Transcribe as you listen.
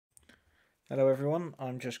Hello everyone,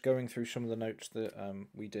 I'm just going through some of the notes that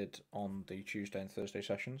we did on the Tuesday and Thursday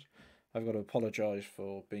sessions. I've got to apologise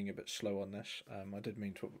for being a bit slow on this. I did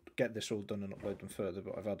mean to get this all done and upload them further,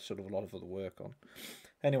 but I've had sort of a lot of other work on.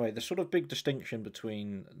 Anyway, the sort of big distinction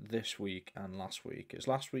between this week and last week is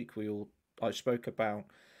last week I spoke about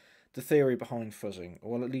the theory behind fuzzing,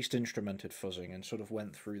 or well, at least instrumented fuzzing, and sort of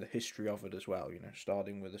went through the history of it as well,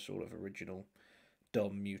 starting with the sort of original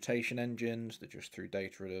dumb mutation engines that just threw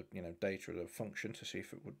data at a function to see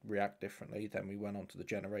if it would react differently. Then we went on to the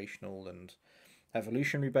generational and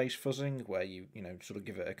evolutionary based fuzzing, where you sort of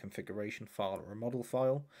give it a configuration file or a model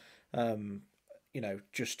file,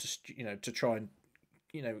 just to try and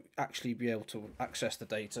actually be able to access the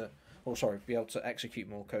data, or sorry, be able to execute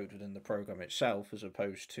more code within the program itself, as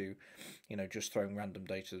opposed to just throwing random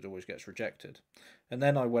data that always gets rejected. And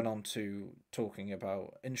then I went on to talking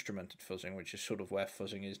about instrumented fuzzing, which is sort of where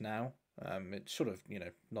fuzzing is now. It's sort of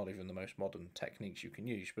not even the most modern techniques you can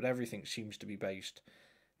use, but everything seems to be based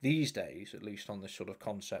these days, at least, on this sort of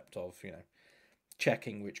concept of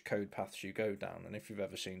checking which code paths you go down. And if you've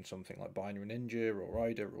ever seen something like Binary Ninja or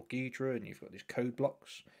IDA or Ghidra, and you've got these code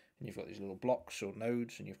blocks, and you've got these little blocks or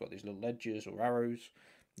nodes, and you've got these little edges or arrows,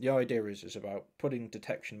 the idea is about putting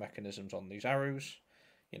detection mechanisms on these arrows,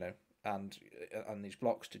 and these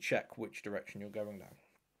blocks to check which direction you're going down.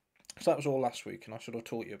 So that was all last week, and I sort of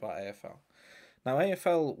taught you about AFL. Now,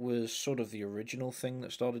 AFL was sort of the original thing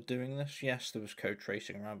that started doing this. Yes, there was code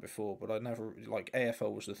tracing around before, but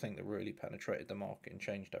AFL was the thing that really penetrated the market and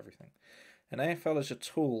changed everything. And AFL is a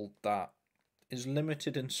tool that is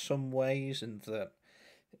limited in some ways, in that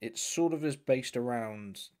it sort of is based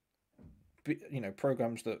around,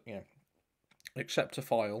 programs that, accept a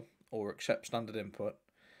file or accept standard input,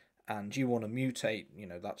 and you want to mutate,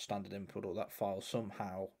 that standard input or that file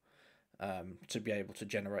somehow, to be able to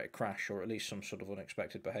generate a crash or at least some sort of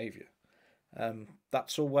unexpected behavior.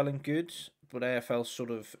 That's all well and good, but AFL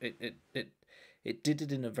sort of it did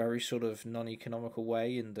it in a very sort of non-economical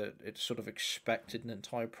way, in that it sort of expected an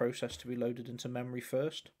entire process to be loaded into memory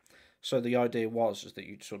first. So the idea is that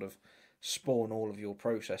you'd sort of spawn all of your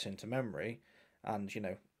process into memory, and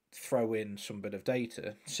throw in some bit of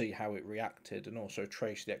data, see how it reacted, and also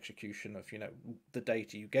trace the execution of the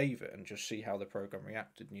data you gave it, and just see how the program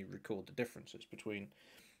reacted, and you record the differences between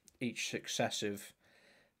each successive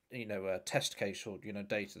test case or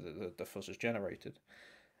data that the fuzz has generated.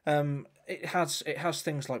 It has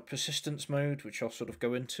things like persistence mode, which I'll sort of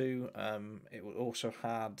go into. It also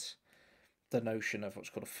had the notion of what's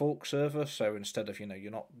called a fork server. So instead of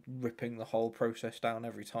you're not ripping the whole process down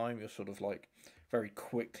every time, you're sort of like very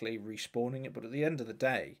quickly respawning it. But at the end of the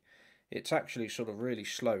day, it's actually sort of really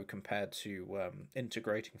slow compared to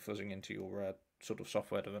integrating fuzzing into your sort of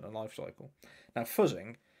software development lifecycle. Now,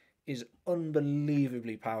 fuzzing is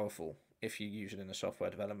unbelievably powerful if you use it in the software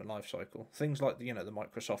development lifecycle. Things like the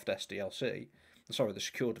Microsoft SDLC, the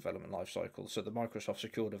secure development lifecycle. So the Microsoft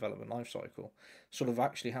secure development lifecycle sort of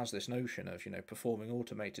actually has this notion of performing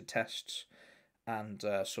automated tests and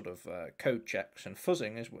code checks, and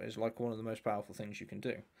fuzzing is like one of the most powerful things you can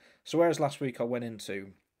do. So whereas last week I went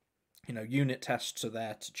into unit tests are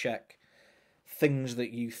there to check things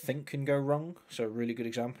that you think can go wrong. So a really good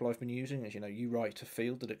example I've been using is you write a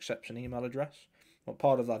field that accepts an email address. Well,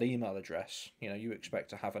 part of that email address, you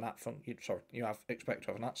expect to have an expect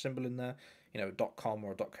to have an @ symbol in there, .com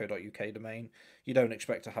or a .co.uk domain. You don't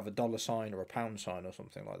expect to have a $sign or a £sign or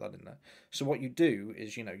something like that in there. So what you do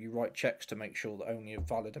is, you write checks to make sure that only a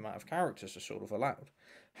valid amount of characters are sort of allowed.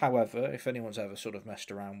 However, if anyone's ever sort of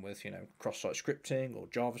messed around with, cross-site scripting or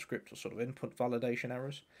JavaScript or sort of input validation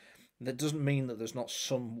errors, that doesn't mean that there's not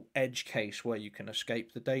some edge case where you can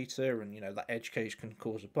escape the data, and that edge case can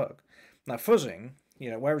cause a bug. Now, fuzzing,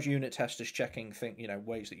 whereas unit test is checking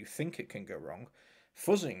ways that you think it can go wrong,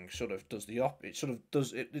 fuzzing sort of does the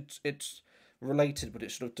it's related, but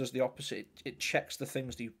it sort of does the opposite. It checks the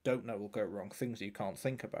things that you don't know will go wrong, things that you can't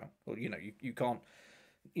think about, or you can't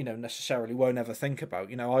necessarily won't ever think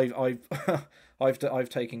about. I've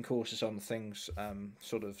taken courses on things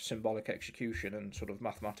sort of symbolic execution and sort of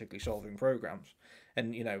mathematically solving programs,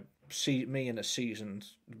 and see me in a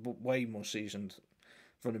way more seasoned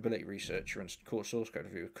vulnerability researcher and core source code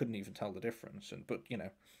reviewer couldn't even tell the difference. But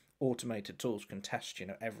automated tools can test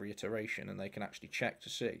every iteration, and they can actually check to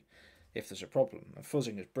see if there's a problem. And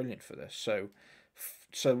fuzzing is brilliant for this.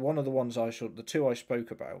 So one of the ones the two I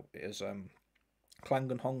spoke about is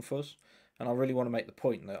Clang and Honggfuzz, and I really want to make the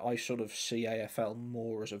point that I sort of see AFL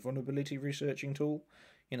more as a vulnerability researching tool.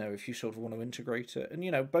 If you sort of want to integrate it,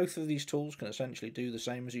 and both of these tools can essentially do the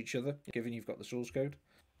same as each other, given you've got the source code.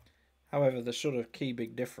 However, the sort of key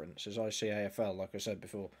big difference is I see AFL, like I said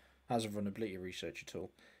before, as a vulnerability researcher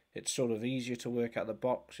tool. It's sort of easier to work out the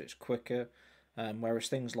box, it's quicker, whereas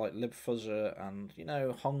things like libFuzzer and,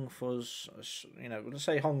 Honggfuzz, let's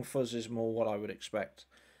say Honggfuzz is more what I would expect,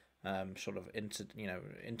 sort of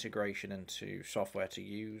integration into software to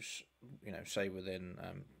use, say within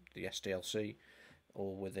the SDLC,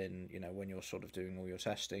 or within, when you're sort of doing all your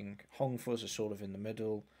testing. Honggfuzz is sort of in the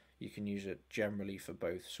middle. You can use it generally for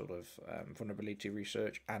both sort of vulnerability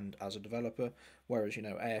research and as a developer, whereas,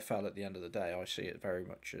 AFL at the end of the day, I see it very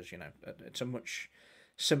much as, it's a much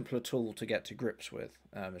simpler tool to get to grips with,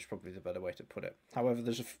 is probably the better way to put it. However,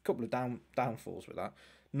 there's a couple of downfalls with that.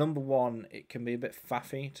 Number one, it can be a bit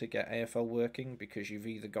faffy to get AFL working, because you've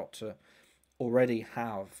either got to already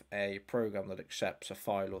have a program that accepts a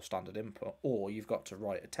file or standard input, or you've got to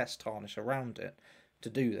write a test harness around it to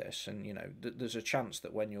do this. And there's a chance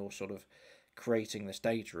that when you're sort of creating this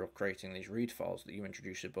data or creating these read files, that you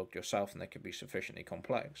introduce a bug yourself, and they can be sufficiently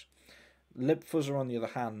complex. libFuzzer, on the other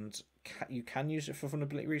hand, you can use it for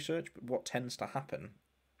vulnerability research, but what tends to happen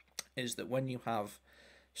is that when you have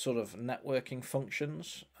sort of networking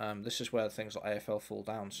functions, this is where things like AFL fall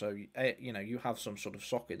down. So you have some sort of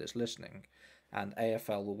socket that's listening, and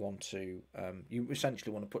AFL will want to you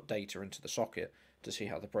essentially want to put data into the socket to see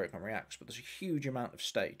how the program reacts. But there's a huge amount of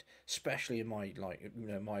state, especially in my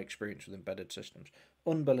my experience with embedded systems.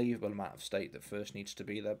 Unbelievable amount of state that first needs to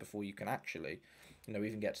be there before you can actually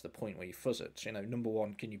even get to the point where you fuzz it. So, number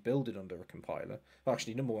one, can you build it under a compiler? Well,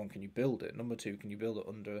 actually, number one, can you build it? Number two, can you build it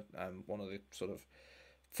under one of the sort of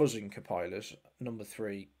fuzzing compilers? Number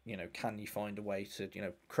three, can you find a way to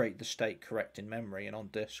create the state correct in memory and on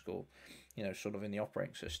disk, or sort of in the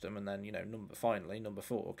operating system? And then number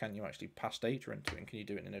four, can you actually pass data into it, and can you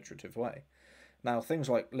do it in an iterative way? Now, things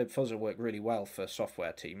like libFuzzer work really well for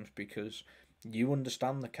software teams, because you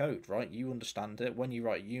understand the code, right? You understand it. When you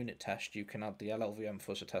write a unit test, you can add the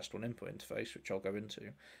LLVMFuzzerTestOneInput interface, which I'll go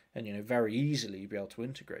into, and very easily be able to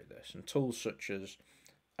integrate this. And tools such as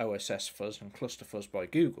OSSFuzz and ClusterFuzz by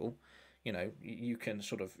Google, you can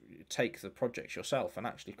sort of take the projects yourself and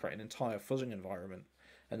actually create an entire fuzzing environment,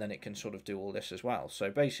 and then it can sort of do all this as well.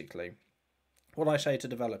 So basically, what I say to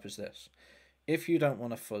developers is this: if you don't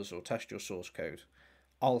want to fuzz or test your source code,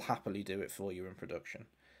 I'll happily do it for you in production.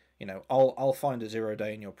 I'll find a 0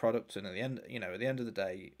 day in your product, and at the end of the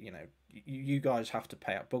day, you guys have to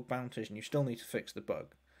pay out bug bounties, and you still need to fix the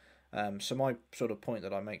bug. So my sort of point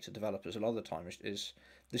that I make to developers a lot of the time is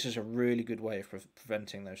this is a really good way of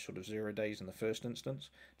preventing those sort of 0 days in the first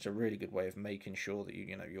instance. It's a really good way of making sure that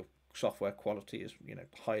your software quality is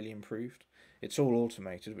highly improved. It's all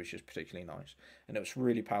automated, which is particularly nice, and it's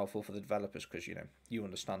really powerful for the developers, because you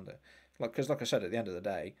understand it. Because like I said, at the end of the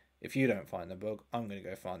day, if you don't find the bug, I'm going to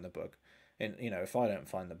go find the bug. And if I don't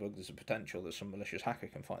find the bug, there's a potential that some malicious hacker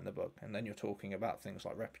can find the bug, and then you're talking about things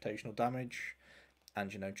like reputational damage,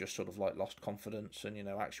 and just sort of like lost confidence, and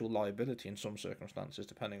actual liability in some circumstances,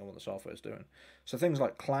 depending on what the software is doing. So things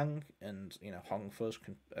like Clang and Honggfuzz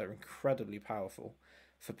are incredibly powerful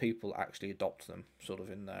for people actually adopt them sort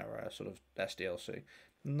of in their sort of SDLC.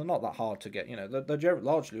 And they're not that hard to get. They're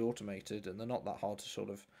largely automated, and they're not that hard to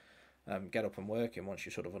sort of get up and working once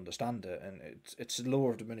you sort of understand it. And it's the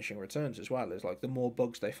law of diminishing returns as well. It's like the more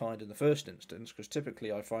bugs they find in the first instance, because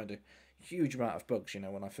typically I find a huge amount of bugs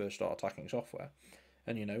when I first start attacking software,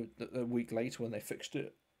 and a week later when they fixed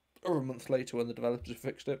it, or a month later when the developers have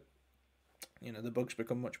fixed it, the bugs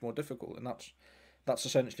become much more difficult, and that's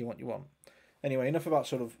essentially what you want. Anyway, enough about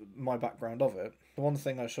sort of my background of it. The one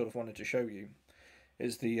thing I sort of wanted to show you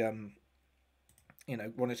is the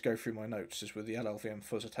wanted to go through my notes is with the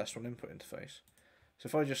LLVMFuzzerTestOneInput interface. So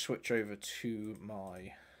if I just switch over to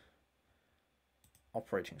my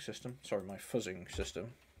operating system, sorry, my fuzzing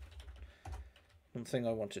system, one thing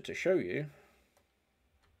I wanted to show you,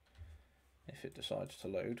 if it decides to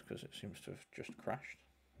load, because it seems to have just crashed,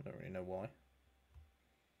 I don't really know why.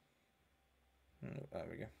 Oh, there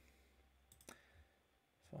we go.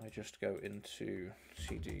 If I just go into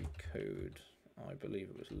CD code, I believe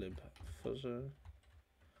it was libFuzzer.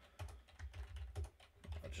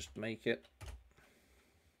 I'll just make it.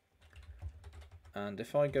 And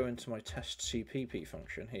if I go into my test CPP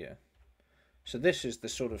function here, so this is the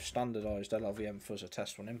sort of standardized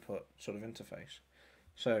LLVMFuzzerTestOneInput sort of interface.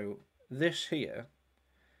 So this here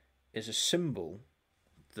is a symbol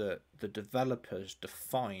that the developers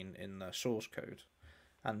define in their source code.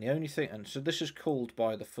 And the only thing, and so this is called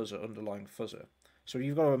by the fuzzer underlying fuzzer. So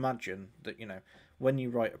you've got to imagine that, when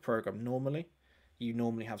you write a program normally, you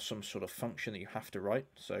normally have some sort of function that you have to write.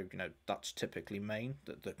 So, that's typically main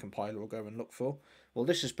that the compiler will go and look for. Well,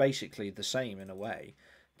 this is basically the same in a way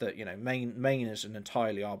that, you know, main is an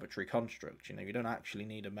entirely arbitrary construct. You know, you don't actually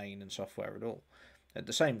need a main in software at all. At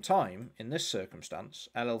the same time, in this circumstance,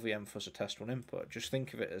 LLVMFuzzerTestOneInput, just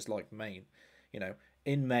think of it as like main. You know,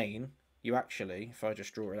 in main, you actually, if I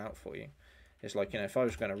just draw it out for you, it's like, you know, if I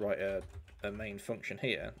was going to write a main function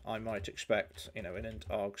here, I might expect, you know, an int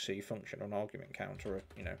argc function or an argument count, or a,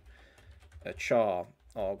 you know, a char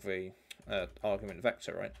argv argument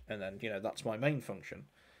vector, right? And then, you know, that's my main function.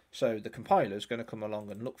 So the compiler is going to come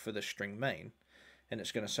along and look for the string main, and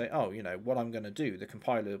it's going to say, oh, you know, what I'm going to do, the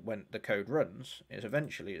compiler, when the code runs, is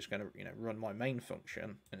eventually it's going to, you know, run my main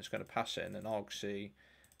function, and it's going to pass in an argc,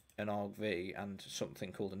 an argv, and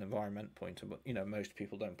something called an environment pointer, but, you know, most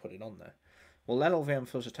people don't put it on there. Well,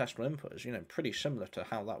 LLVMFuzzerTestOneInput is, you know, pretty similar to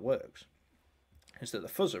how that works. Is that the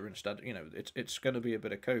fuzzer, instead, you know, it's going to be a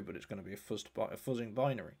bit of code, but it's going to be a fuzzing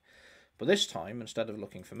binary. But this time, instead of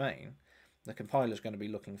looking for main, the compiler is going to be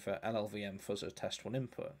looking for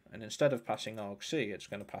LLVMFuzzerTestOneInput, and instead of passing argc, it's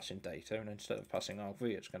going to pass in data, and instead of passing argv,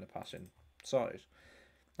 it's going to pass in size.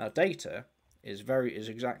 Now, data is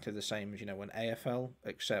exactly the same as, you know, when AFL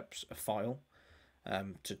accepts a file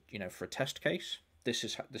to, you know, for a test case. This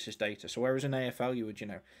is data. So whereas in AFL you would, you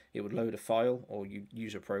know, it would load a file, or you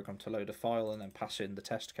use a program to load a file and then pass in the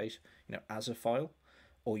test case, you know, as a file,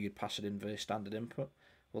 or you'd pass it in via standard input.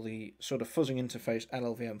 Well, the sort of fuzzing interface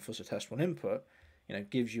LLVMFuzzerTestOneInput, you know,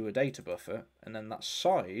 gives you a data buffer, and then that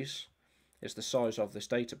size is the size of this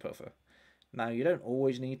data buffer. Now, you don't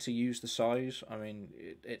always need to use the size. I mean,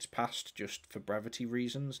 it's passed just for brevity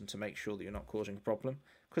reasons and to make sure that you're not causing a problem.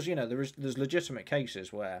 Because, you know, there's legitimate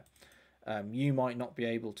cases where you might not be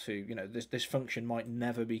able to, you know, this function might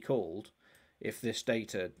never be called if this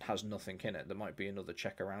data has nothing in it. There might be another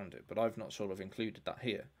check around it, but I've not sort of included that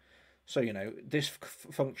here. So, you know, this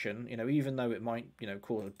function, you know, even though it might, you know,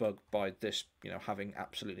 cause a bug by this, you know, having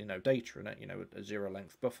absolutely no data in it, you know, a zero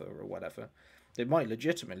length buffer or whatever, it might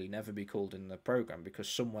legitimately never be called in the program, because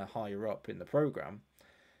somewhere higher up in the program,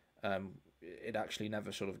 it actually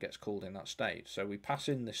never sort of gets called in that state. So we pass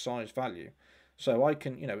in this size value. So I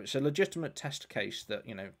can, you know, it's a legitimate test case that,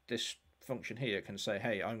 you know, this function here can say,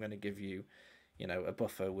 hey, I'm going to give you, you know, a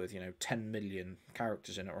buffer with, you know, 10 million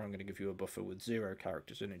characters in it, or I'm going to give you a buffer with 0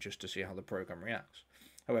 characters in it, just to see how the program reacts.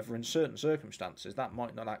 However, in certain circumstances, that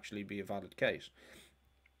might not actually be a valid case.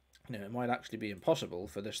 You know, it might actually be impossible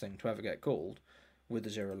for this thing to ever get called with a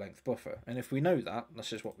 0 length buffer. And if we know that,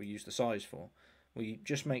 this is what we use the size for. We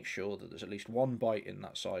just make sure that there's at least 1 byte in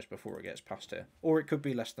that size before it gets passed here. Or it could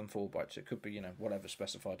be less than 4 bytes. It could be, you know, whatever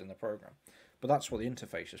specified in the program. But that's what the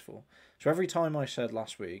interface is for. So every time I said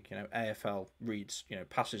last week, you know, AFL reads, you know,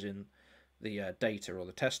 passes in the data or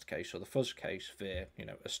the test case or the fuzz case via, you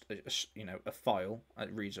know, a file,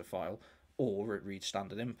 it reads a file, or it reads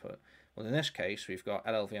standard input. Well, in this case, we've got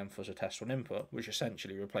LLVMFuzzerTestOneInput, which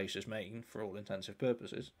essentially replaces main for all intensive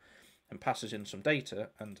purposes, and passes in some data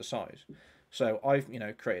and the size. So I've, you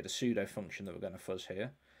know, created a pseudo function that we're going to fuzz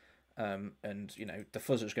here, and, you know, the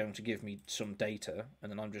fuzzer is going to give me some data,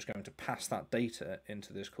 and then I'm just going to pass that data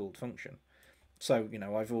into this called function. So, you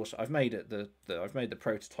know, I've made it I've made the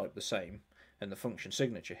prototype the same, and the function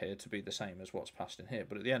signature here to be the same as what's passed in here.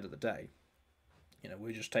 But at the end of the day, you know,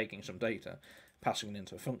 we're just taking some data, passing it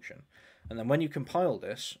into a function, and then when you compile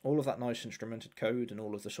this, all of that nice instrumented code and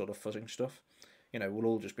all of the sort of fuzzing stuff, you know, will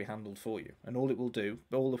all just be handled for you. And all it will do,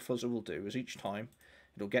 all the fuzzer will do, is each time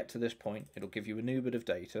it'll get to this point, it'll give you a new bit of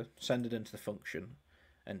data, send it into the function,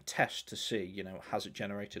 and test to see, you know, has it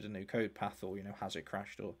generated a new code path, or, you know, has it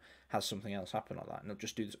crashed, or has something else happened like that. And it'll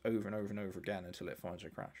just do this over and over and over again until it finds a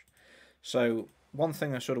crash. So one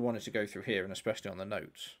thing I sort of wanted to go through here, and especially on the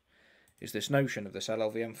notes, is this notion of this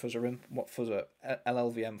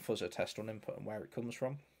LLVMFuzzerTestOneInput and where it comes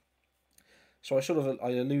from. So I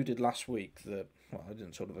alluded last week that, well, I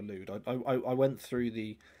didn't sort of allude. I went through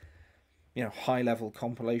the, you know, high-level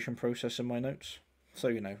compilation process in my notes. So,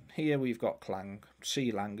 you know, here we've got clang.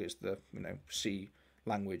 C-lang is the, you know, C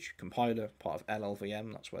language compiler, part of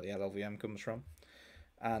LLVM. That's where the LLVM comes from.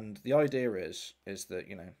 And the idea is that,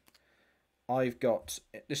 you know, I've got,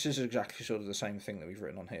 this is exactly sort of the same thing that we've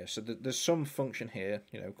written on here. So there's some function here,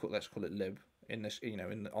 you know, let's call it lib, in this, you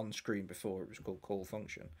know, on screen before it was called call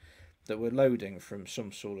function, that we're loading from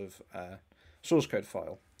some sort of source code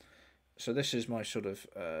file. So this is my sort of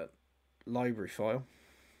library file.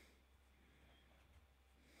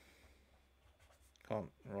 Can't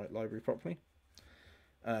write library properly.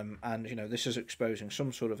 And, you know, this is exposing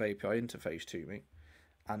some sort of API interface to me.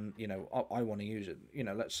 And, you know, I want to use it. You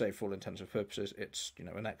know, let's say for all intents and purposes, it's, you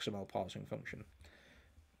know, an XML parsing function.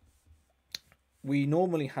 We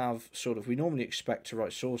normally expect to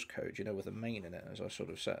write source code, you know, with a main in it, as I sort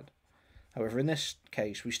of said. However, in this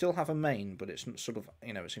case, we still have a main, but it's sort of,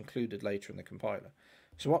 it's included later in the compiler.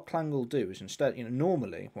 So what clang will do is instead,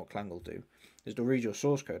 normally what clang will do is it'll read your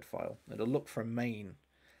source code file, it'll look for a main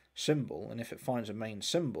symbol, and if it finds a main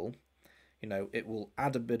symbol, it will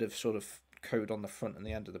add a bit of sort of code on the front and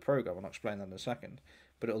the end of the program. I'll explain that in a second.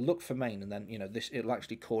 But it'll look for main, and then it'll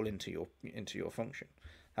actually call into your function.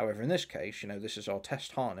 However, in this case, this is our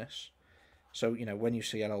test harness. So when you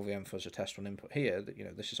see LLVMFuzzerTestOneInput here,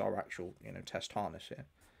 that this is our actual test harness here.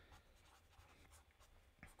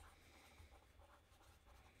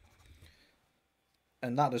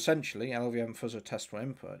 And that essentially,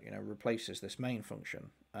 LLVMFuzzerTestOneInput, replaces this main function,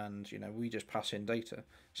 and we just pass in data.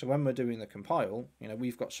 So when we're doing the compile,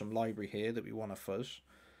 we've got some library here that we want to fuzz,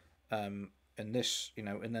 and this,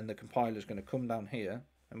 and then the compiler is going to come down here,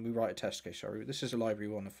 and we write a test case. Sorry, this is a library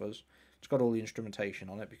we want to fuzz. It's got all the instrumentation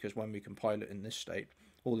on it because when we compile it in this state,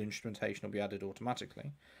 all the instrumentation will be added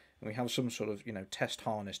automatically, and we have some sort of test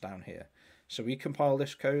harness down here. So we compile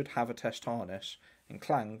this code, have a test harness, and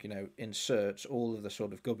Clang, inserts all of the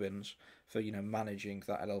sort of gubbins for, managing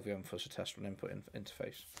that LLVMFuzzerTestOneInput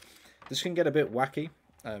interface. This can get a bit wacky,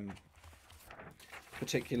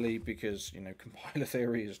 particularly because, compiler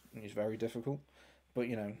theory is very difficult. But,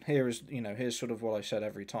 here's sort of what I said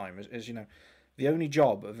every time, is the only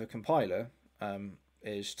job of a compiler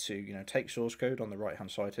is to, take source code on the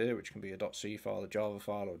right-hand side here, which can be a .c file, a Java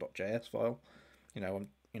file, or a .js file. I'm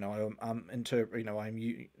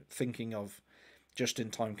thinking of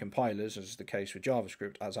just-in-time compilers, as is the case with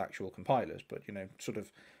JavaScript, as actual compilers. But sort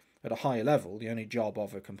of at a higher level, the only job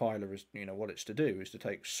of a compiler is what it's to do is to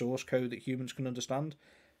take source code that humans can understand,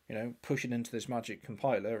 push it into this magic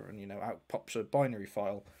compiler, and out pops a binary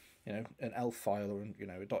file, an ELF file, or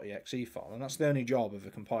a .exe file, and that's the only job of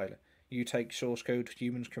a compiler. You take source code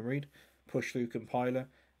humans can read, push through compiler,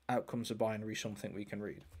 out comes a binary, something we can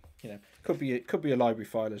read. Could be a library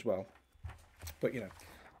file as well, but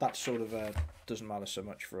that sort of doesn't matter so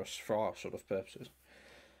much for us for our sort of purposes.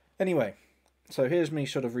 Anyway, so here's me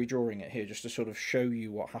sort of redrawing it here just to sort of show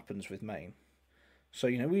you what happens with main. So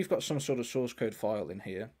we've got some sort of source code file in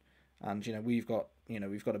here, and we've got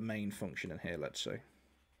a main function in here. Let's say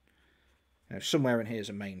somewhere in here is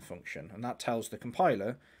a main function, and that tells the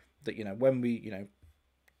compiler that when we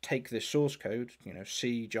take this source code,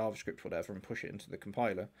 C, JavaScript, whatever, and push it into the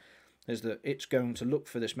compiler, is that it's going to look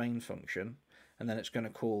for this main function, and then it's going to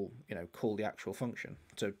call the actual function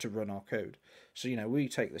to run our code. So we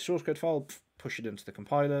take the source code file, push it into the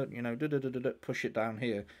compiler, push it down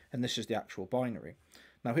here, and this is the actual binary.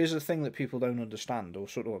 Now here's the thing that people don't understand, or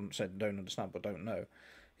sort of said don't understand but don't know,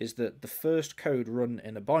 is that the first code run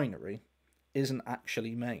in a binary isn't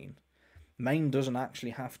actually main. Main doesn't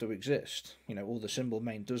actually have to exist, or the symbol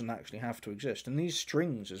main doesn't actually have to exist. And these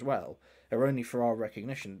strings as well are only for our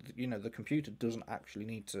recognition. The computer doesn't actually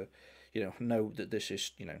need to, know that this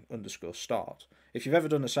is, underscore start. If you've ever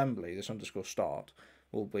done assembly, this underscore start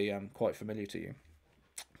will be quite familiar to you.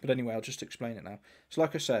 But anyway, I'll just explain it now. So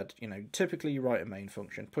like I said, typically you write a main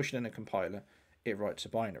function, push it in a compiler, it writes a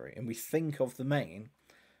binary. And we think of the main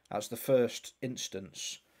as the first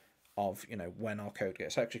instance of when our code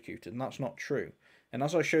gets executed, and that's not true. And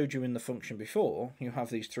as I showed you in the function before, you have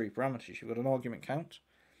these three parameters. You've got an argument count,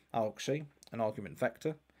 argc, an argument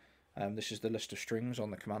vector. This is the list of strings on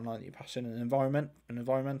the command line that you pass in, an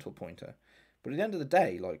environmental pointer. But at the end of the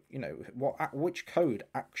day, which code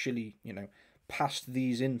actually passed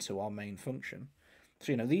these into our main function?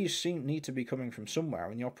 So these need to be coming from somewhere,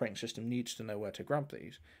 and the operating system needs to know where to grab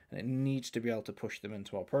these, and it needs to be able to push them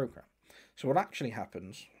into our program. So what actually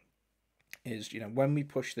happens is, when we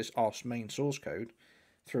push this our main source code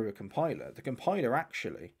through a compiler, the compiler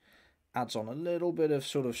actually adds on a little bit of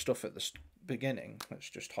sort of stuff at the beginning. Let's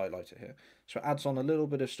just highlight it here. So it adds on a little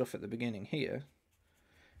bit of stuff at the beginning here,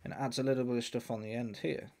 and it adds a little bit of stuff on the end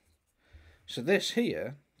here. So this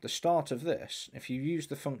here, the start of this, if you use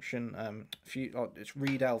the function, it's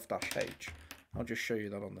readelf-h. I'll just show you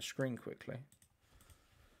that on the screen quickly.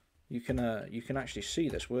 You can actually see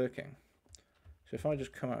this working. So if I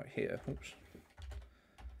just come out here, oops,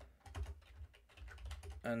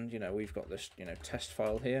 and we've got this test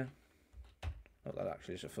file here. Oh, that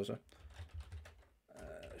actually is a fuzzer.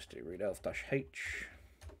 Let's do readelf-h.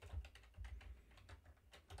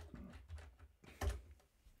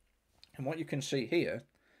 And what you can see here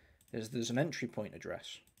is there's an entry point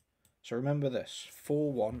address. So remember this,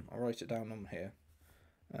 41, I'll write it down on here.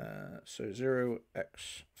 So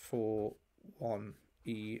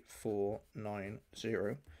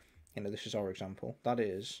 0x41E490, this is our example. That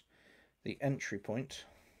is the entry point.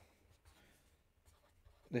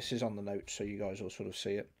 This is on the notes so you guys will sort of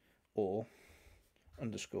see it. Or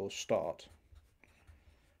underscore start,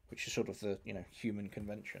 which is sort of the, you know, human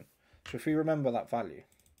convention. So if we remember that value,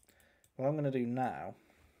 what I'm going to do now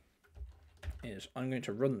is I'm going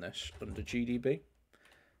to run this under GDB.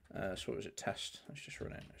 So what was it? Test. Let's just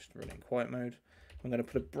run it. Let's run it in quiet mode. I'm going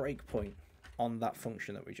to put a breakpoint on that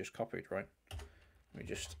function that we just copied, right? We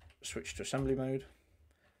just switch to assembly mode.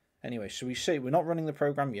 Anyway, so we see we're not running the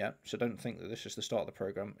program yet, so don't think that this is the start of the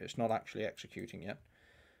program. It's not actually executing yet.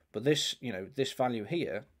 But this, you know, this value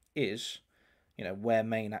here is, you know, where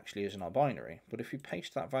main actually is in our binary. But if we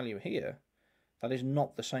paste that value here, that is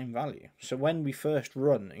not the same value. So when we first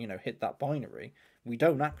run, you know, hit that binary, we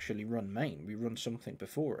don't actually run main. We run something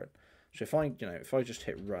before it. So if I, you know, if I just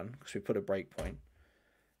hit run, because we put a breakpoint,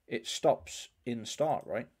 it stops in start,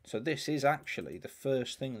 right? So this is actually the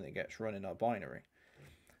first thing that gets run in our binary.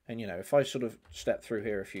 And, you know, if I sort of step through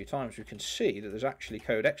here a few times, we can see that there's actually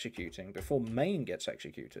code executing before main gets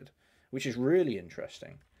executed, which is really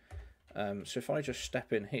interesting. So if I just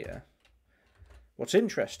step in here, what's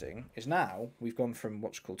interesting is now we've gone from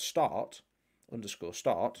what's called start, underscore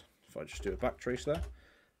start. If I just do a backtrace there.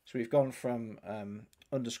 So we've gone from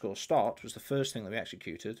underscore start was the first thing that we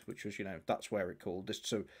executed, which was, you know, that's where it called this.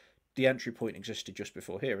 So the entry point existed just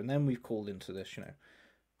before here. And then we've called into this, you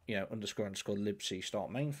know, underscore libc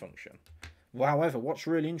start main function. However, what's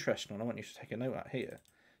really interesting, and I want you to take a note out here,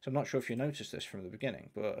 so I'm not sure if you noticed this from the beginning,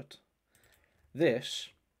 but this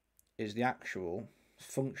is the actual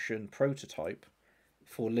function prototype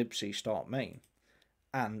for libc start main.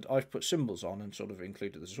 And I've put symbols on and sort of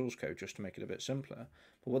included the source code just to make it a bit simpler.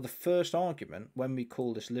 But what the first argument when we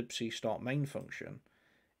call this libc start main function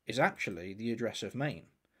is actually the address of main.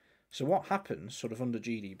 So what happens sort of under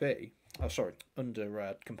GDB,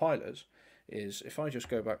 under compilers, is if I just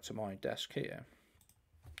go back to my desk here,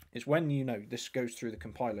 is when, you know, this goes through the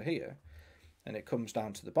compiler here and it comes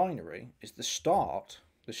down to the binary, is the start,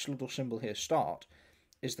 this little symbol here, start,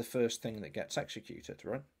 is the first thing that gets executed,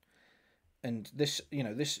 right? And this, you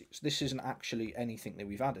know, this isn't actually anything that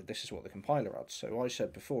we've added. This is what the compiler adds. So I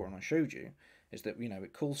said before, and I showed you, is that, you know,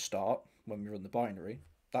 it calls start when we run the binary.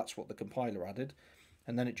 That's what the compiler added.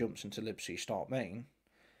 And then it jumps into libc start main.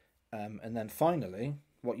 And then finally,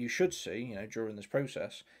 what you should see, you know, during this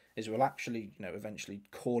process is we'll actually, you know, eventually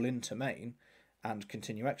call into main and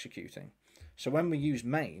continue executing. So when we use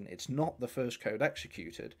main, it's not the first code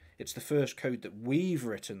executed, it's the first code that we've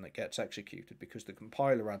written that gets executed because the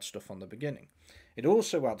compiler adds stuff on the beginning. It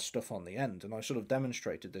also adds stuff on the end, and I sort of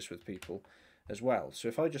demonstrated this with people as well. So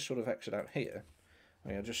if I just sort of exit out here,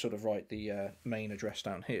 I'll just sort of write the main address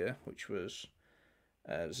down here, which was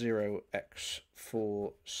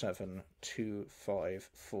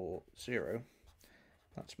 0x472540.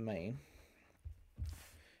 That's main.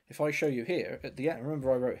 If I show you here, at the end,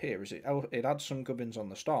 remember I wrote here, is it adds some gubbins on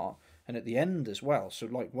the start, and at the end as well. So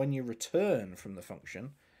like when you return from the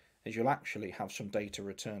function, is you'll actually have some data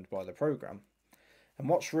returned by the program. And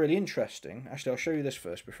what's really interesting, actually I'll show you this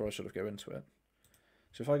first before I sort of go into it.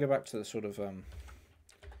 So if I go back to the sort of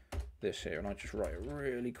this here, and I just write a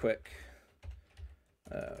really quick,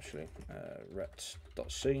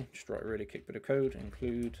 ret.c, just write a really quick bit of code,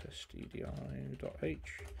 include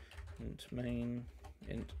stdi.h, int main,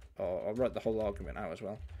 int, I'll write the whole argument out as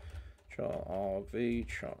well, char argv,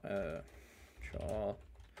 char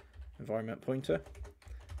environment pointer,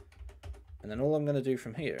 and then all I'm going to do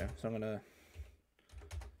from here is I'm going to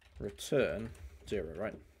return 0,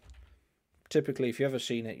 right? Typically, if you've ever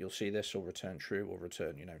seen it, you'll see this, or return true, or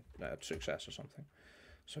return, you know, success or something.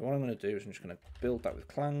 So what I'm going to do is I'm just going to build that with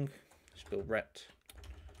clang. Let's build ret.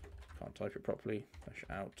 Can't type it properly. Dash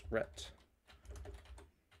out ret.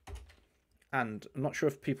 And I'm not sure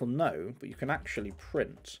if people know, but you can actually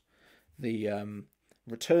print the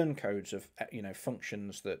return codes of, you know,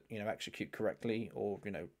 functions that, you know, execute correctly or,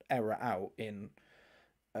 you know, error out in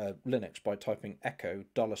Linux by typing echo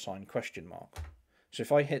 $? So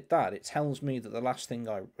if I hit that, it tells me that the last thing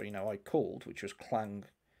I called, which was clang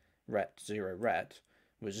ret 0 ret,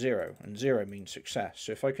 was 0, and 0 means success.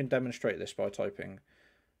 So if I can demonstrate this by typing,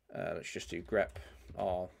 let's just do grep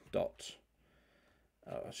r dot.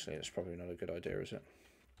 Actually, that's probably not a good idea, is it?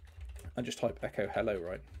 I just type echo hello,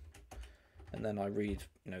 right? And then I read,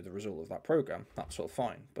 you know, the result of that program. That's all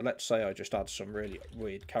fine. But let's say I just add some really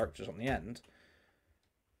weird characters on the end.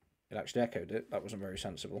 It actually echoed it. That wasn't very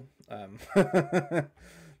sensible. Let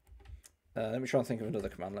me try and think of another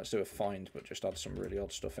command. Let's do a find, but just add some really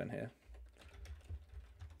odd stuff in here.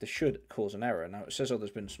 This should cause an error. Now it says, oh,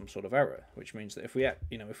 there's been some sort of error, which means that if we,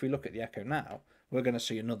 you know, if we look at the echo now, we're going to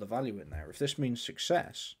see another value in there. If this means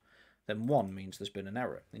success, then 1 means there's been an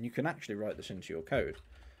error. And you can actually write this into your code.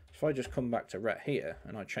 If I just come back to ret here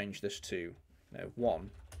and I change this to 1,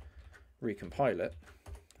 recompile it,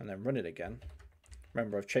 and then run it again.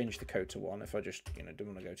 Remember, I've changed the code to 1. If I just, don't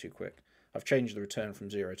want to go too quick, I've changed the return from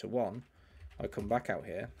 0 to 1. I come back out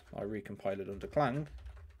here, I recompile it under clang,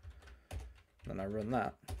 then I run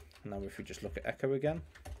that. Now if we just look at echo again,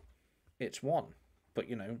 it's 1. But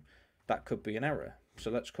that could be an error.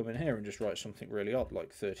 So let's come in here and just write something really odd,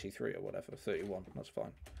 like 33 or whatever, 31, that's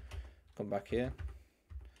fine. Come back here,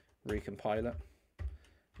 recompile it,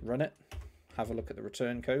 run it, have a look at the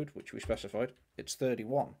return code, which we specified. It's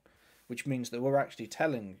 31, which means that we're actually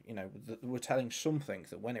telling, that we're telling something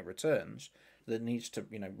that when it returns, that needs to,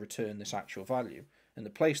 return this actual value. And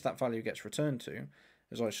the place that value gets returned to,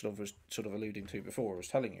 as I was alluding to before, I was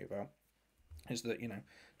telling you about, is that,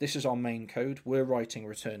 this is our main code. We're writing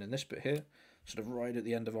return in this bit here, right at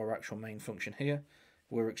the end of our actual main function here.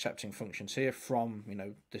 We're accepting functions here from,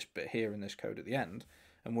 this bit here in this code at the end,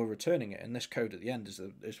 and we're returning it. And this code at the end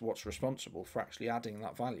is what's responsible for actually adding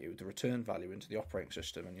that value, the return value, into the operating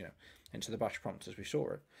system and, into the bash prompt as we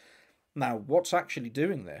saw it. Now, what's actually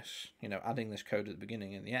doing this, adding this code at the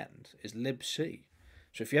beginning and the end, is libc.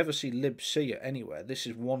 So if you ever see libc anywhere, this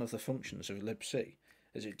is one of the functions of libc,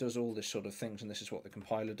 as it does all this sort of things, and this is what the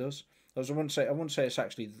compiler does. I wouldn't say it's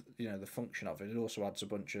actually the function of it. It also adds a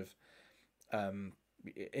bunch of other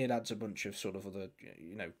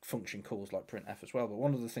function calls like printf as well. But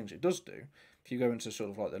one of the things it does do, if you go into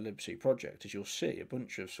like the libc project, is you'll see a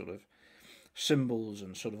bunch of symbols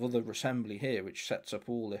and other assembly here, which sets up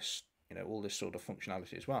all this all this sort of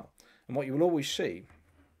functionality as well. And what you will always see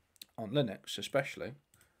on Linux, especially,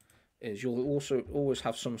 is you'll also always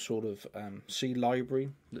have some sort of C library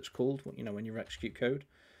that's called when you execute code.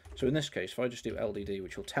 So in this case, if I just do LDD,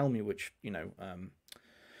 which will tell me which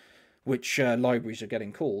libraries are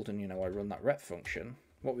getting called, and I run that rep function,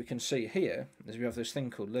 what we can see here is we have this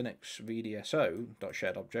thing called Linux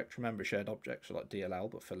VDSO.sharedObject. Remember, shared objects are like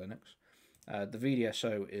DLL but for Linux. The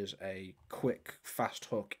VDSO is a quick, fast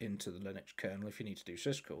hook into the Linux kernel if you need to do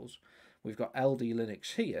syscalls. We've got LD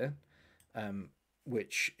Linux here,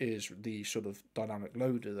 which is the dynamic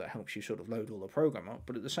loader that helps you load all the program up.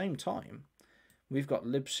 But at the same time, we've got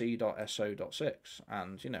libc.so.6,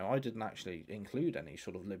 and I didn't actually include any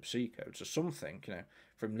libc code. So something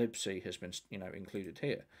from libc has been included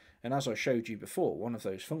here. And as I showed you before, one of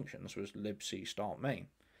those functions was libc start main.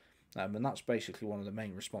 And that's basically one of the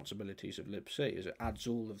main responsibilities of libc, is it adds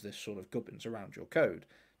all of this gubbins around your code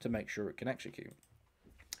to make sure it can execute.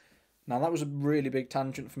 Now that was a really big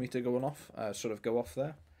tangent for me to go off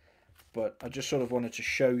there, but I just wanted to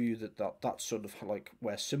show you that's like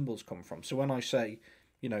where symbols come from. So when I say,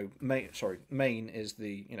 main is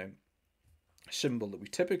the symbol that we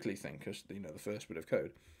typically think as the first bit of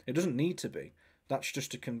code. It doesn't need to be. That's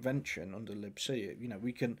just a convention under libc.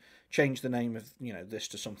 We can change the name of this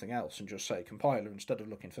to something else and just say compiler, instead of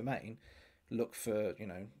looking for main, look for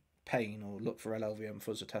pain, or look for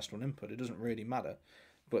LLVMFuzzerTestOneInput. It doesn't really matter.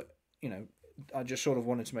 But I just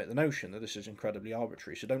wanted to make the notion that this is incredibly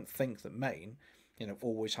arbitrary. So don't think that main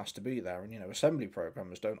always has to be there. And assembly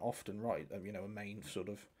programmers don't often write a main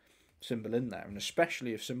symbol in there. And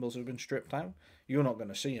especially if symbols have been stripped out, you're not going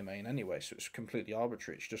to see a main anyway. So it's completely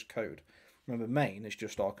arbitrary. It's just code. Remember, main is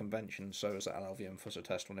just our convention, so is the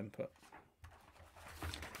LLVMFuzzerTestOneInput.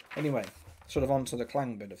 Anyway, on to the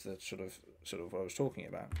clang bit of the what I was talking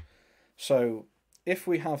about. So if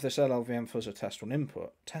we have this LLVMFuzzerTestOneInput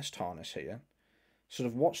test harness here,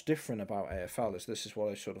 what's different about AFL is this is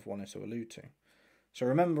what I wanted to allude to. So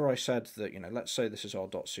remember I said that, let's say this is our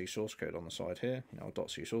 .c source code on the side here, our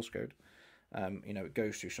 .c source code. It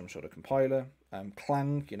goes through some sort of compiler.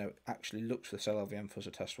 Clang, actually looks for this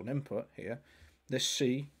LLVMFuzzerTestOneInput here. This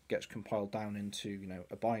C gets compiled down into,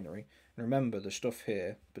 a binary. And remember the stuff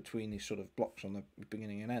here between these blocks on the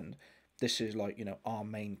beginning and end. This is like, our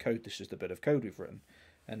main code. This is the bit of code we've written.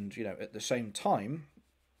 And, at the same time,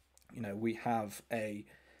 we have a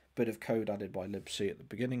bit of code added by libc at the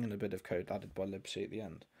beginning and a bit of code added by libc at the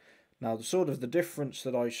end. Now, the difference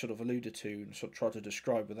that I alluded to and tried to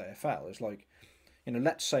describe with AFL is like,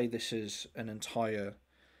 let's say this is an entire,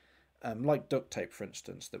 like duct tape, for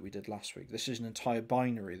instance, that we did last week. This is an entire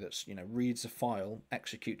binary that's, reads a file,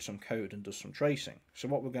 executes some code, and does some tracing. So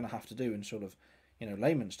what we're going to have to do in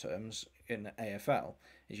layman's terms in AFL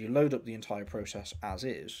is you load up the entire process as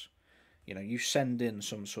is. You send in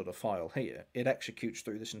some sort of file here. It executes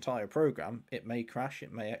through this entire program. It may crash.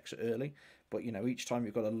 It may exit early. But, each time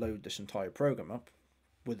you've got to load this entire program up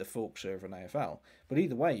with the fork server and AFL. But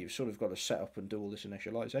either way, you've got to set up and do all this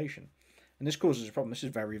initialization. And this causes a problem. This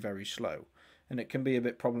is very, very slow. And it can be a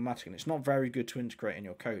bit problematic. And it's not very good to integrate in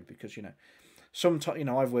your code because, sometimes, you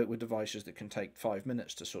know, I've worked with devices that can take 5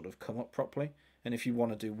 minutes to sort of come up properly, and if you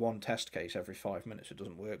want to do one test case every 5 minutes, it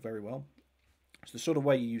doesn't work very well. So the sort of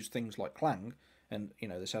way you use things like clang and, you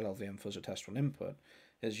know, this LLVMFuzzerTestOneInput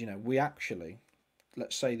is, you know, we actually,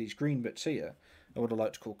 let's say these green bits here are what I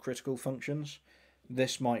like to call critical functions.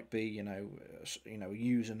 This might be, you know, a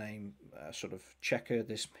username sort of checker.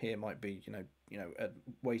 This here might be,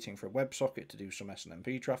 waiting for a WebSocket to do some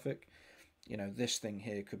SNMP traffic. You know, this thing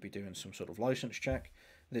here could be doing some sort of license check.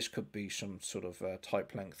 This could be some sort of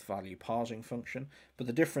type length value parsing function. But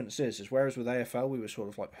the difference is whereas with AFL we were sort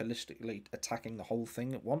of like holistically attacking the whole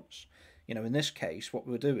thing at once, you know, in this case what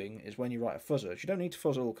we're doing is when you write a fuzzer, you don't need to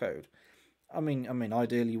fuzz all code. I mean,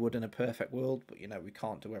 ideally you would in a perfect world, but, you know, we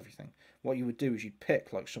can't do everything. What you would do is you'd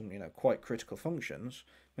pick like some, you know, quite critical functions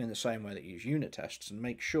in the same way that you use unit tests, and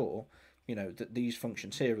make sure, you know, that these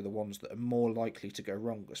functions here are the ones that are more likely to go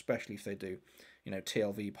wrong, especially if they do, you know,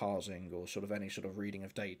 TLV parsing or sort of any sort of reading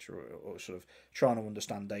of data, or sort of trying to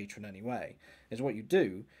understand data in any way. Is what you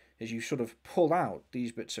do is you sort of pull out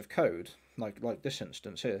these bits of code, like this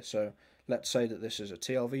instance here. So let's say that this is a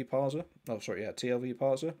TLV parser. Oh, sorry, yeah, TLV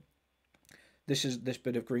parser. This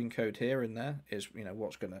bit of green code here in there is, you know,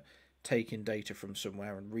 what's going to take in data from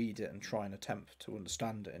somewhere and read it and try and attempt to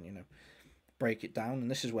understand it and, you know, break it down. And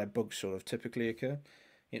this is where bugs sort of typically occur.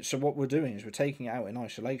 So what we're doing is we're taking it out in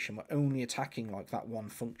isolation. We're only attacking like that one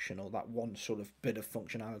function or that one sort of bit of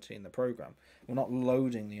functionality in the program. We're not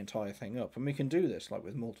loading the entire thing up, and we can do this like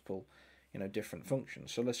with multiple, you know, different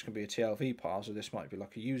functions. So this can be a TLV parser. This might be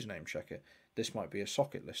like a username checker. This might be a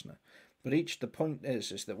socket listener. But the point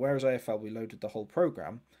is that whereas AFL we loaded the whole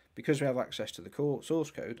program, because we have access to the core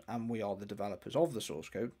source code and we are the developers of the source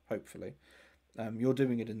code, hopefully, you're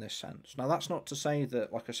doing it in this sense. Now that's not to say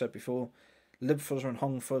that, like I said before, libFuzzer and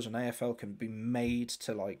Honggfuzz and AFL can be made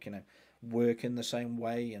to, like, you know, work in the same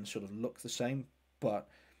way and sort of look the same, but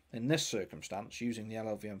in this circumstance, using the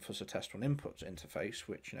LLVMFuzzerTestOneInput interface,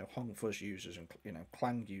 which, you know, Honggfuzz uses and, you know,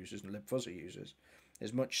 clang uses and libFuzzer uses,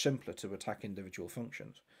 is much simpler to attack individual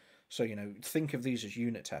functions. So, you know, think of these as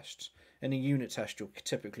unit tests. In a unit test, you're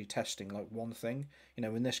typically testing like one thing. You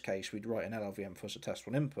know, in this case, we'd write an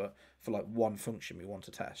LLVMFuzzerTestOneInput for like one function we want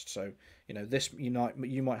to test. So, you know, this you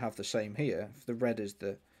might have the same here. If the red is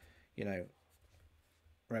the, you know,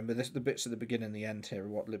 remember this, the bits at the beginning and the end here are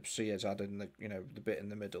what libC has added, and the, you know, the bit in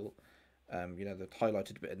the middle, you know, the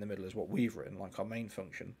highlighted bit in the middle is what we've written, like our main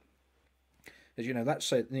function. As you know, that's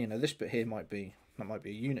say, you know, this bit here might be a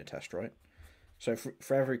unit test, right? So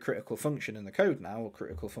for every critical function in the code now, or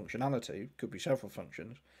critical functionality, could be several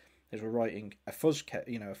functions, is we're writing a fuzz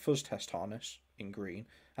test harness in green.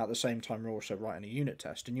 At the same time, we're also writing a unit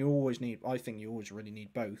test, and you always need, I think, you always really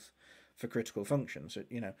need both for critical functions.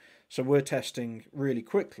 You know, so we're testing really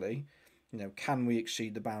quickly. You know, can we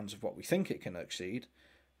exceed the bounds of what we think it can exceed?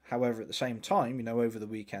 However, at the same time, you know, over the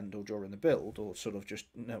weekend or during the build, or sort of just,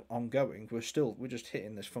 you know, ongoing, we're just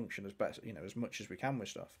hitting this function as best, you know, as much as we can with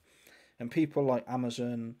stuff. And people like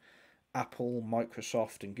Amazon, Apple,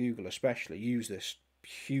 Microsoft, and Google especially use this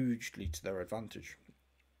hugely to their advantage.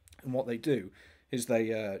 And what they do is they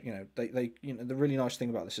the really nice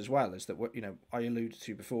thing about this as well is that what, you know, I alluded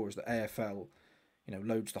to before is that AFL, you know,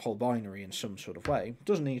 loads the whole binary in some sort of way.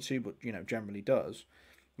 Doesn't need to, but, you know, generally does.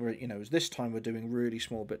 Where, you know, as this time we're doing really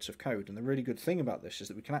small bits of code, and the really good thing about this is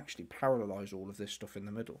that we can actually parallelize all of this stuff in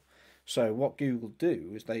the middle. So what Google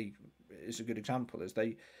do is a good example, is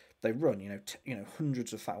they run, you know,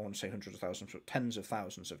 hundreds of thousands, say hundreds of thousands, but tens of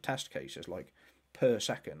thousands of test cases, like, per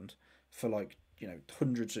second, for, like, you know,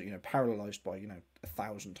 hundreds of, you know, parallelized by, you know,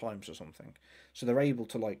 1,000 times or something. So they're able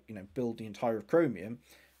to, like, you know, build the entire of Chromium,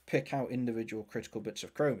 pick out individual critical bits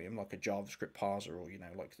of Chromium, like a JavaScript parser, or, you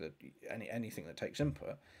know, like anything that takes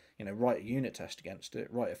input, you know, write a unit test against it,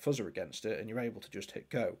 write a fuzzer against it, and you're able to just hit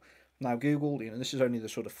go. Now Google, you know, this is only the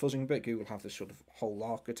sort of fuzzing bit. Google have this sort of whole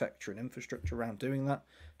architecture and infrastructure around doing that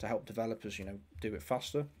to help developers, you know, do it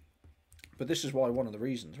faster. But this is why, one of the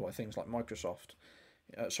reasons why things like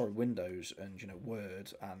Windows and, you know,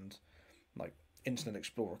 Word and like Internet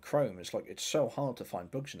Explorer, Chrome, it's so hard to find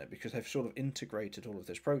bugs in it because they've sort of integrated all of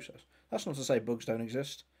this process. That's not to say bugs don't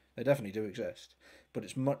exist. They definitely do exist, but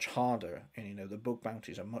it's much harder, and, you know, the bug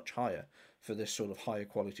bounties are much higher for this sort of higher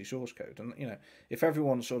quality source code. And, you know, if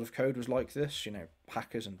everyone's sort of code was like this, you know,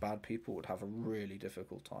 hackers and bad people would have a really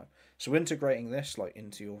difficult time. So integrating this, like,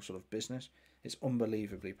 into your sort of business is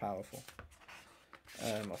unbelievably powerful.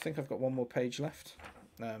 I think I've got one more page left.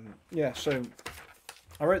 Yeah, so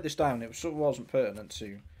I wrote this down. It sort of wasn't pertinent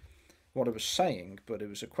to what I was saying, but it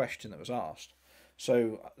was a question that was asked.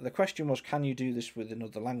 So the question was, can you do this within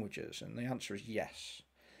other languages? And the answer is yes.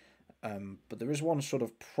 But there is one sort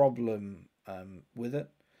of problem with it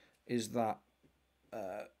is that,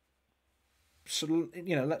 so,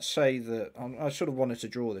 you know, let's say that I sort of wanted to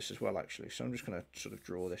draw this as well, actually. So I'm just going to sort of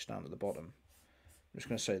draw this down at the bottom. I'm just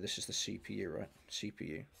going to say this is the CPU, right?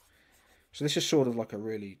 CPU. So this is sort of like a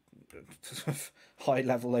really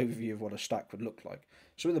high-level overview of what a stack would look like.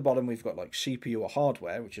 So at the bottom we've got like CPU or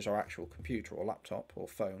hardware, which is our actual computer or laptop or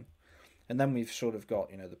phone. And then we've sort of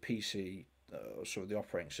got, you know, the PC, sort of the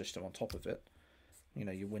operating system on top of it. You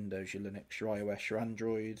know, your Windows, your Linux, your iOS, your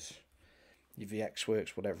Android, your VxWorks,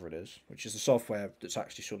 whatever it is, which is the software that's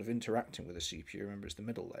actually sort of interacting with the CPU. Remember, it's the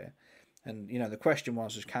middle layer. And, you know, the question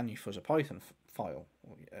was, can you fuzz a Python file?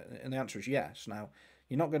 And the answer is yes. Now,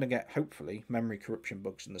 you're not going to get, hopefully, memory corruption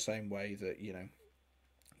bugs in the same way that, you know,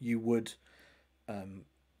 you would,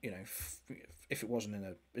 you know, if it wasn't in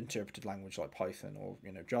an interpreted language like Python or,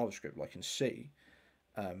 you know, JavaScript like in C.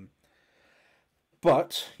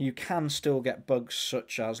 But you can still get bugs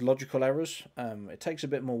such as logical errors. It takes a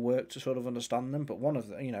bit more work to sort of understand them, but one of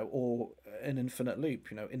the, you know, or an infinite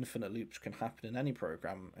loop. You know, infinite loops can happen in any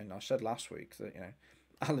program. And I said last week that, you know,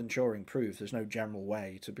 Alan Turing proved there's no general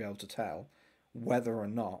way to be able to tell whether or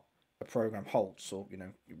not a program halts or, you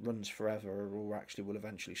know, runs forever or actually will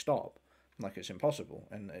eventually stop. Like, it's impossible.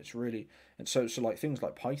 And it's really, and so like things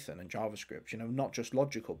like Python and JavaScript, you know, not just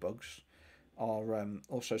logical bugs, are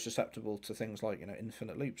also susceptible to things like, you know,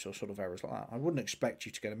 infinite loops or sort of errors like that. I wouldn't expect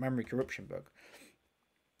you to get a memory corruption bug.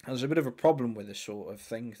 And there's a bit of a problem with this sort of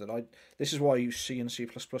thing this is why I use C and C++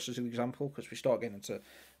 as an example, because we start getting into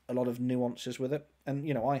a lot of nuances with it. And,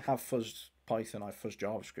 you know, I have fuzzed Python, I've fuzzed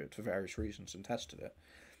JavaScript for various reasons and tested it.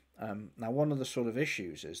 Now, one of the sort of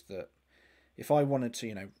issues is that if I wanted to,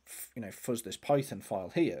 you know, fuzz this Python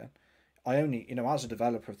file here, I only, you know, as a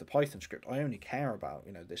developer of the Python script, I only care about,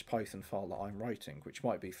 you know, this Python file that I'm writing, which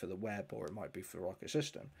might be for the web or it might be for like a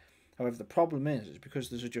system. However, the problem is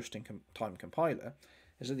because there's a just-in-time compiler,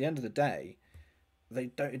 is at the end of the day,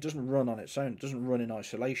 it doesn't run on its own. It doesn't run in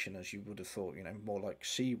isolation as you would have thought, you know, more like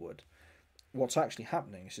C would. What's actually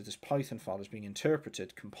happening is that this Python file is being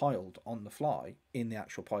interpreted, compiled on the fly in the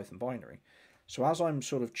actual Python binary. So as I'm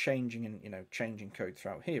sort of changing code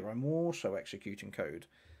throughout here, I'm also executing code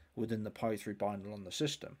within the Py3 binary on the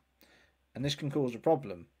system. And this can cause a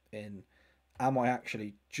problem in, am I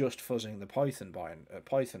actually just fuzzing the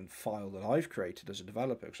Python file that I've created as a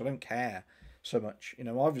developer? Because I don't care so much. You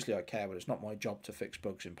know, obviously I care, but it's not my job to fix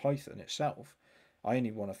bugs in Python itself. I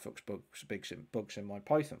only want to fix bugs in my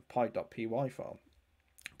Python, py.py file.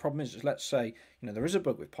 Problem is let's say, you know, there is a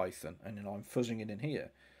bug with Python and, you know, I'm fuzzing it in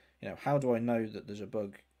here. You know, how do I know that there's a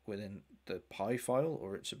bug within the py file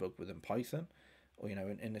or it's a bug within Python? Or, you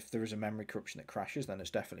know, and if there is a memory corruption that crashes, then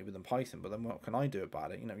it's definitely within Python. But then what can I do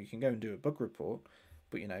about it? You know, you can go and do a bug report,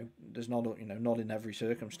 but, you know, there's not, you know, not in every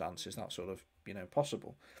circumstance is that sort of, you know,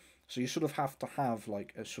 possible. So you sort of have to have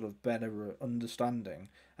like a sort of better understanding.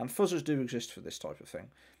 And fuzzers do exist for this type of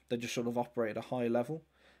thing. They just sort of operate at a high level.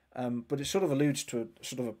 But it sort of alludes to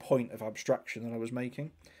sort of a point of abstraction that I was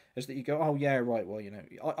making, is that you go, oh yeah, right, well, you know,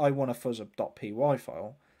 I want to fuzz a .py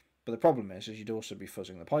file, but the problem is you'd also be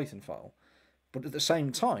fuzzing the Python file. But at the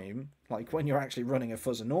same time, like when you're actually running a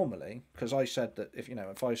fuzzer normally, because I said that if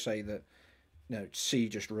I say that, you know, C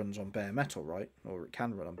just runs on bare metal, right, or it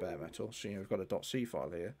can run on bare metal, so, you know, we've got a .c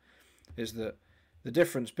file here, is that the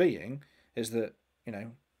difference being is that, you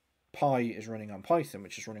know, Py is running on Python,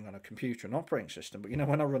 which is running on a computer and operating system, but, you know,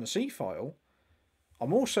 when I run a C file,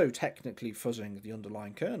 I'm also technically fuzzing the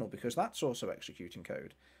underlying kernel because that's also executing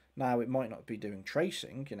code. Now, it might not be doing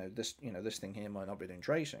tracing, this thing here might not be doing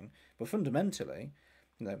tracing, but fundamentally,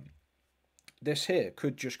 you know, this here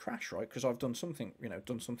could just crash, right? Because I've done something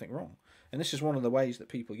wrong. And this is one of the ways that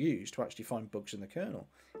people use to actually find bugs in the kernel.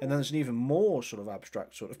 And then there's an even more sort of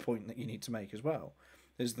abstract sort of point that you need to make as well,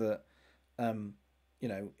 is that, you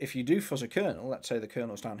know, if you do fuzz a kernel, let's say the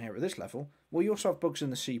kernel's down here at this level, well, you also have bugs in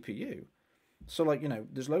the CPU. So, like, you know,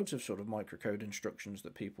 there's loads of sort of microcode instructions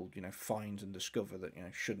that people, you know, find and discover that, you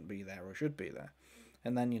know, shouldn't be there or should be there.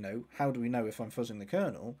 And then, you know, how do we know if I'm fuzzing the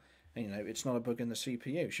kernel and, you know, it's not a bug in the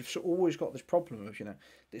CPU? So you've always got this problem of, you know,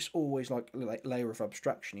 this always like layer of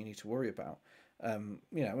abstraction you need to worry about. You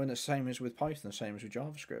know, and the same is with Python, the same as with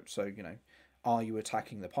JavaScript. So, you know, are you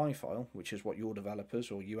attacking the Py file, which is what your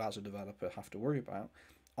developers or you as a developer have to worry about?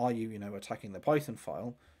 Are you, you know, attacking the Python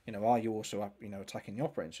file? You know, are you also, you know, attacking the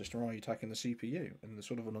operating system, or are you attacking the CPU and the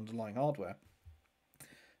sort of an underlying hardware?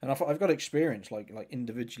 And I've got experience like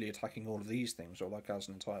individually attacking all of these things, or like as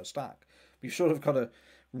an entire stack. But you've sort of got to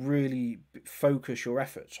really focus your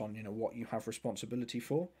efforts on, you know, what you have responsibility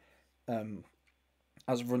for.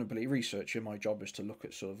 As a vulnerability researcher, my job is to look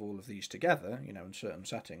at sort of all of these together, you know, in certain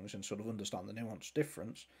settings and sort of understand the nuanced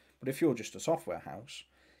difference. But if you're just a software house,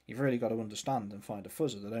 you've really got to understand and find a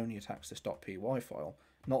fuzzer that only attacks this .py file,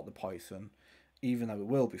 not the Python, even though it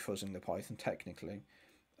will be fuzzing the Python technically.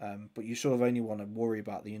 But you sort of only want to worry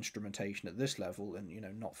about the instrumentation at this level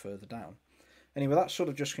and, not further down. Anyway, that sort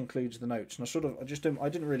of just concludes the notes. And I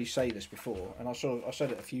didn't really say this before, and I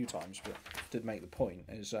said it a few times, but did make the point,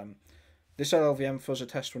 is this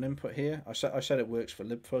LLVMFuzzerTestOneInput here, I said it works for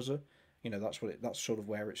libFuzzer. That's sort of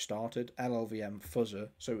where it started. LLVMFuzzer,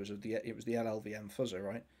 so it was the LLVMFuzzer,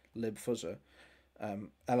 right? libFuzzer.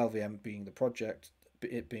 LLVM being the project,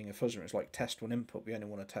 it being a fuzzer. It's like test one input. We only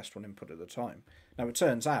want to test one input at a time. Now it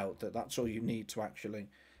turns out that that's all you need to actually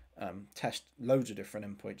test loads of different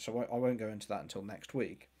inputs. So I won't go into that until next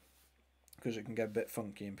week, because it can get a bit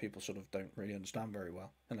funky and people sort of don't really understand very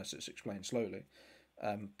well unless it's explained slowly.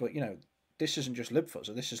 But this isn't just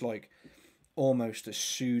libFuzzer. This is like almost a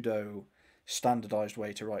pseudo standardized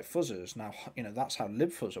way to write fuzzers. Now, that's how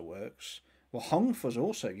libFuzzer works. Well, Honggfuzz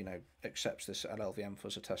also, accepts this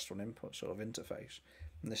LLVMFuzzerTestOneInput sort of interface.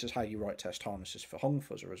 And this is how you write test harnesses for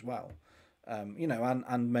Honggfuzzer as well.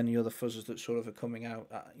 And many other fuzzers that sort of are coming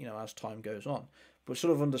out, as time goes on. But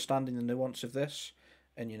sort of understanding the nuance of this,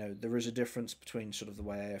 and, there is a difference between sort of the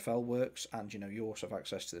way AFL works and, you also have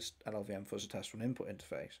access to this LLVMFuzzerTestOneInput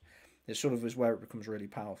interface. It sort of is where it becomes really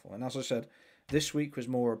powerful. And as I said, this week was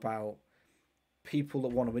more about people that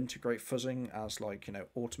want to integrate fuzzing as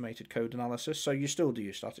automated code analysis. So you still do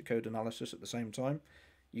your static code analysis at the same time.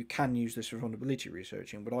 You can use this for vulnerability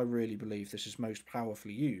researching, but I really believe this is most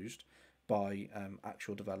powerfully used by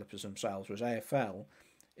actual developers themselves, whereas AFL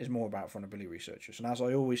is more about vulnerability researchers. And as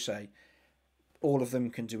I always say, all of them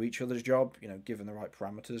can do each other's job, given the right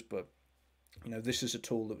parameters, but this is a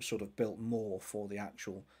tool that was sort of built more for the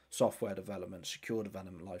actual software development, secure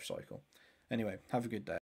development lifecycle. Anyway, have a good day.